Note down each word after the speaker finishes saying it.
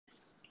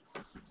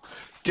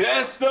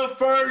Guess the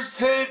first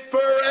hit for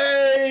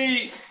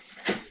 8.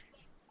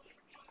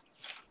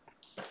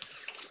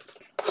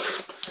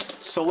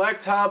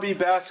 Select Hobby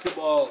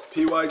Basketball,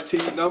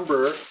 PYT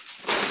number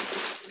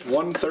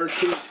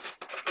 113.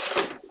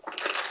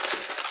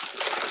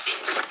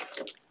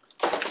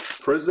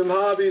 Prism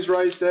Hobbies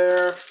right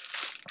there.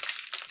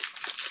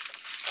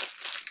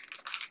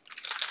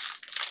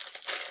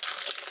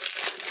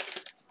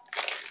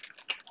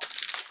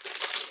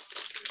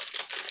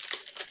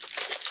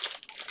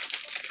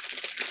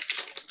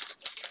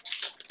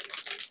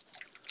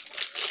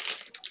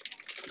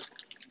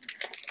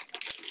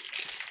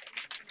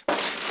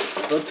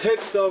 Let's hit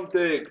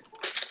something.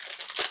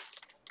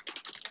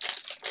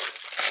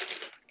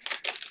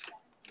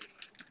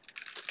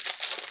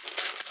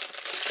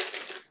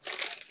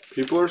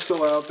 People are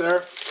still out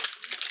there.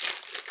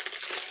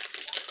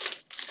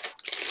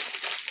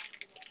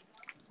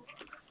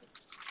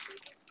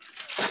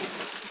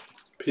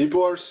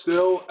 People are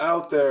still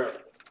out there.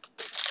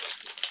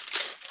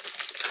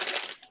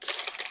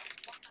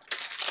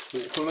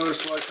 Put another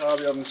select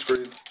hobby on the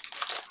screen.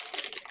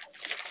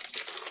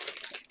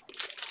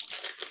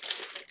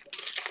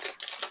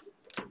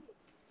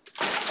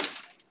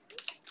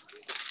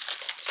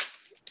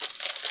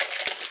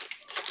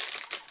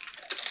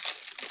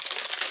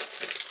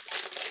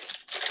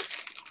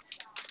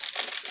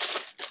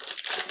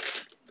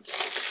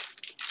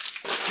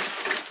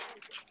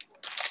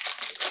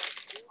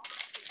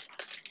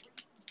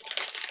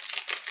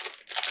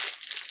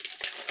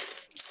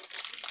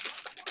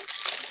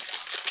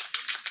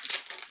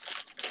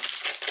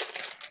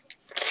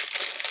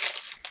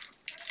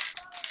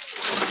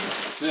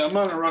 Yeah, I'm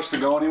not in a rush to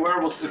go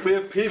anywhere. If we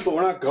have people,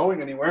 we're not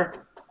going anywhere.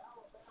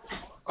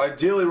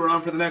 Ideally, we're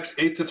on for the next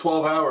 8 to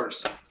 12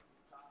 hours.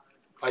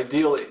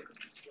 Ideally.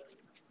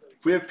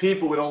 If we have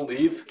people, we don't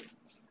leave.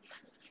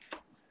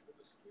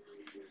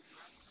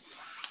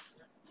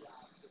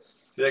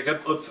 Yeah,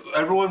 let's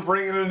everyone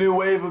bring in a new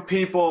wave of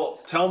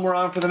people. Tell them we're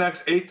on for the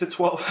next 8 to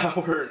 12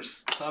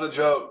 hours. It's not a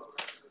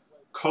joke.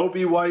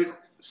 Kobe White,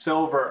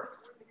 silver.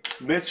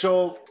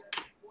 Mitchell,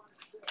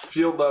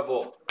 field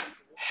level.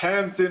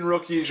 Hampton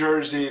rookie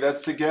jersey,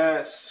 that's the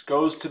guess.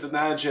 Goes to the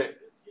Magic.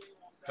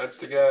 That's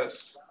the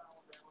guess.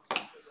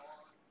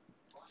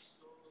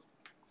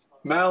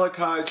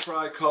 Malachi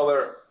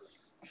tricolor.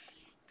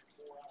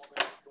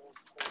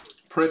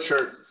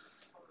 Pritchard.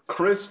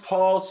 Chris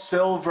Paul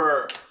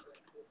silver.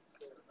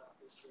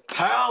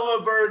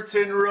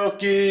 Halliburton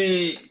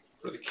rookie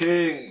for the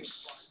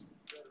Kings.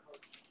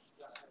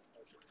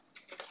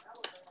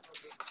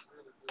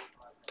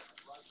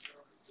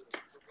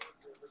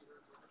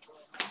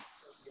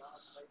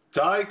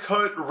 Die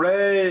cut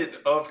red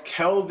of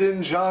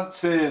Keldon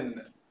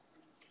Johnson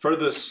for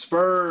the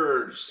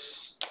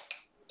Spurs.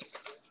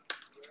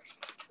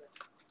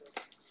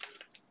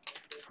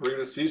 Are we going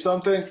to see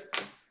something?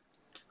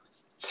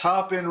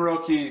 Toppin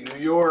rookie, New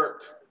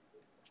York.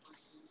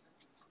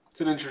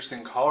 It's an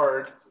interesting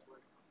card.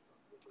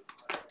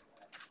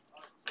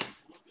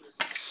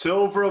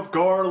 Silver of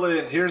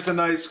Garland. Here's a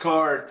nice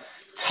card.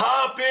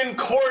 Toppin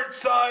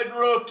courtside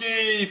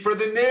rookie for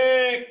the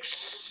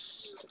Knicks.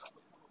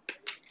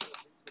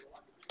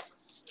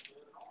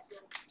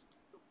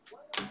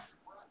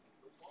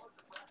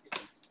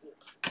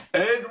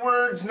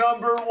 Edwards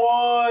number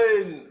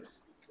 1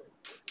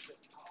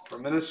 for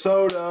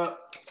Minnesota.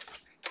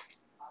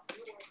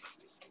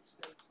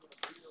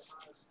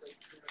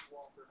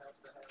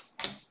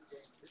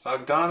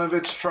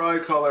 Bogdanovich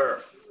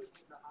tricolor.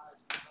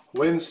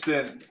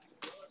 Winston.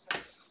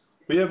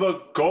 We have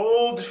a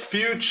gold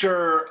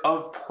future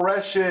of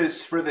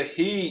Precious for the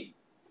Heat.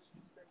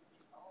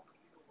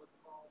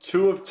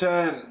 2 of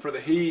 10 for the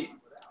Heat.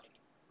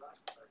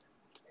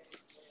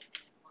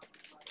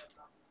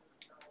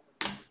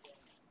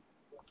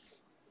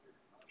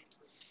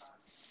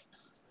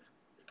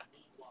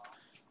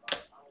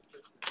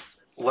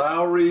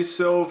 Lowry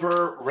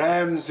silver,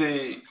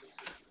 Ramsey.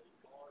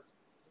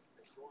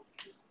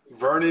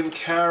 Vernon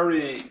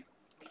Carey.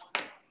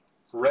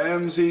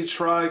 Ramsey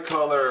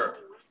tricolor.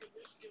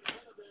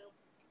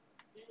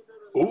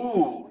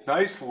 Ooh,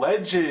 nice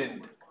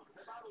legend.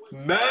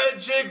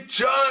 Magic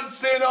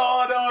Johnson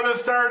auto to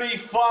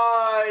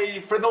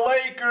 35 for the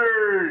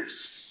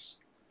Lakers.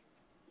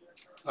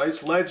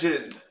 Nice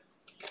legend.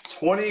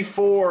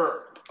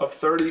 24 of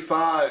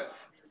 35.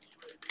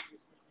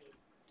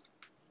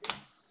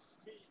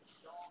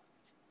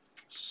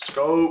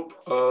 Scope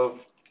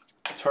of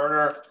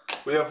Turner.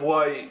 We have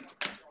White.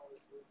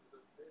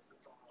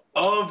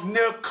 Of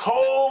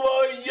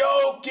Nikola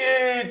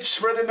Jokic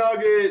for the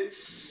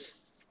Nuggets.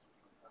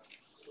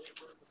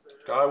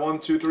 Guy 1,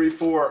 2, 3,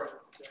 4.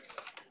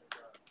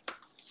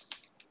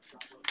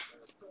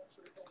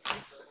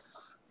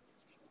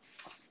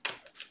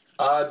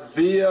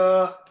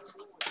 Advia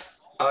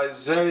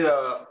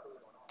Isaiah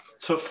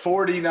to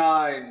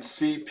 49.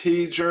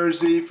 CP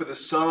jersey for the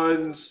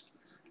Suns.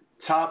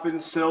 Top in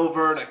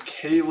silver and a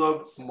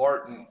Caleb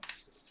Martin.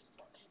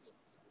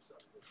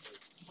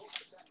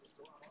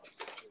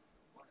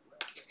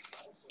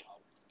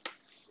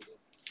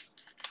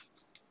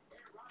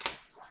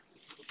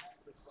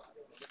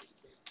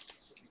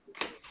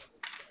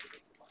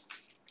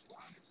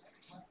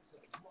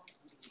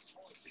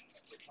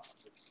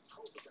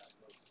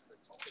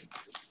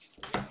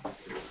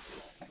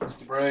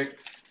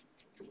 break.